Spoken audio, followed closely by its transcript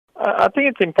I think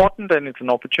it's important and it's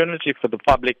an opportunity for the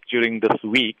public during this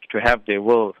week to have their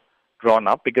will drawn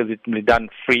up because it will be done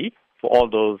free for all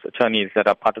those attorneys that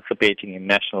are participating in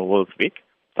National Wills Week.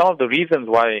 Some of the reasons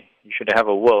why you should have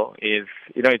a will is,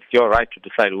 it's your right to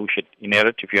decide who should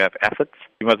inherit if you have assets.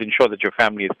 You must ensure that your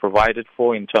family is provided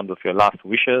for in terms of your last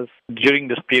wishes. During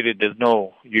this period,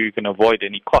 you can avoid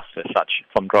any costs as such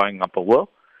from drawing up a will.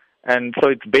 And so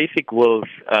it's basic wills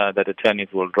that attorneys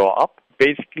will draw up.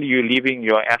 Basically, you're leaving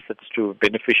your assets to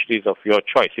beneficiaries of your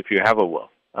choice if you have a will.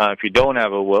 If you don't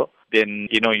have a will, then,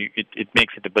 it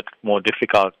makes it a bit more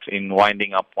difficult in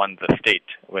winding up one's estate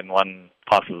when one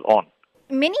passes on.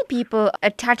 Many people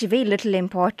attach very little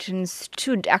importance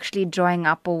to actually drawing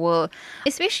up a will,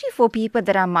 especially for people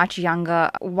that are much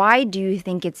younger. Why do you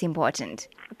think it's important?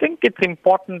 I think it's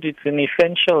important. It's an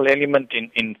essential element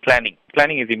in planning.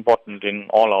 Planning is important in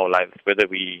all our lives, whether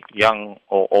we're young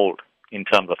or old in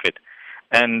terms of it.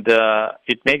 And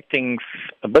it makes things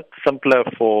a bit simpler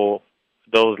for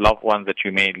those loved ones that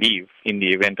you may leave in the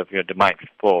event of your demise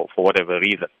for whatever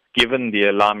reason. Given the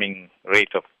alarming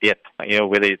rate of death,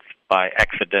 whether it's by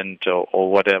accident or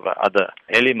whatever other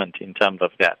element in terms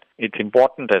of that, it's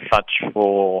important as such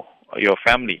for your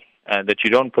family that you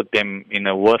don't put them in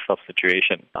a worse off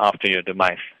situation after your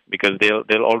demise because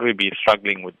they'll already be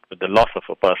struggling with the loss of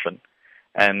a person,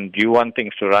 and you want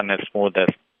things to run as smooth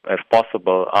as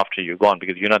possible after you're gone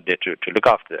because you're not there to look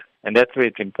after it. And that's why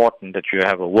it's important that you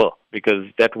have a will because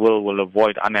that will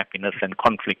avoid unhappiness and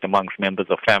conflict amongst members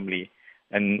of family,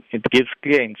 and it gives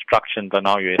clear instructions on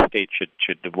how your estate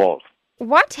should evolve.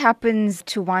 What happens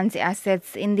to one's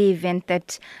assets in the event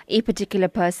that a particular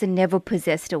person never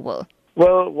possessed a will?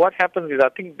 Well, what happens is I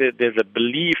think there's a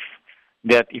belief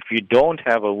that if you don't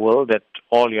have a will, that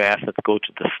all your assets go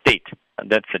to the state. And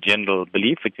that's a general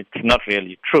belief. It's not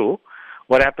really true.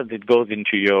 What happens, it goes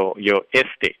into your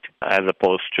estate as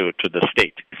opposed to the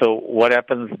state. So what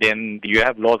happens then, you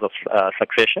have laws of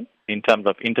succession in terms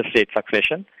of interstate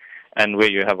succession and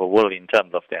where you have a will in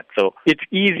terms of that. So it's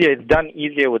done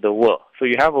easier with a will. So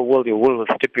you have a will, your will will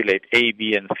stipulate A,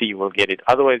 B, and C will get it.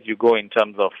 Otherwise, you go in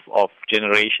terms of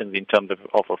generations, in terms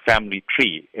of a family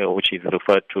tree, which is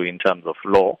referred to in terms of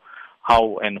law,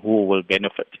 how and who will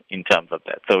benefit in terms of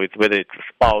that. So it's whether it's a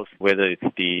spouse, whether it's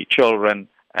the children,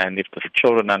 and if the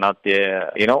children are not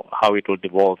there, how it will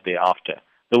devolve thereafter.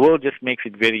 The will just makes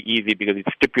it very easy because it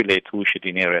stipulates who should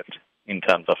inherit in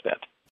terms of that.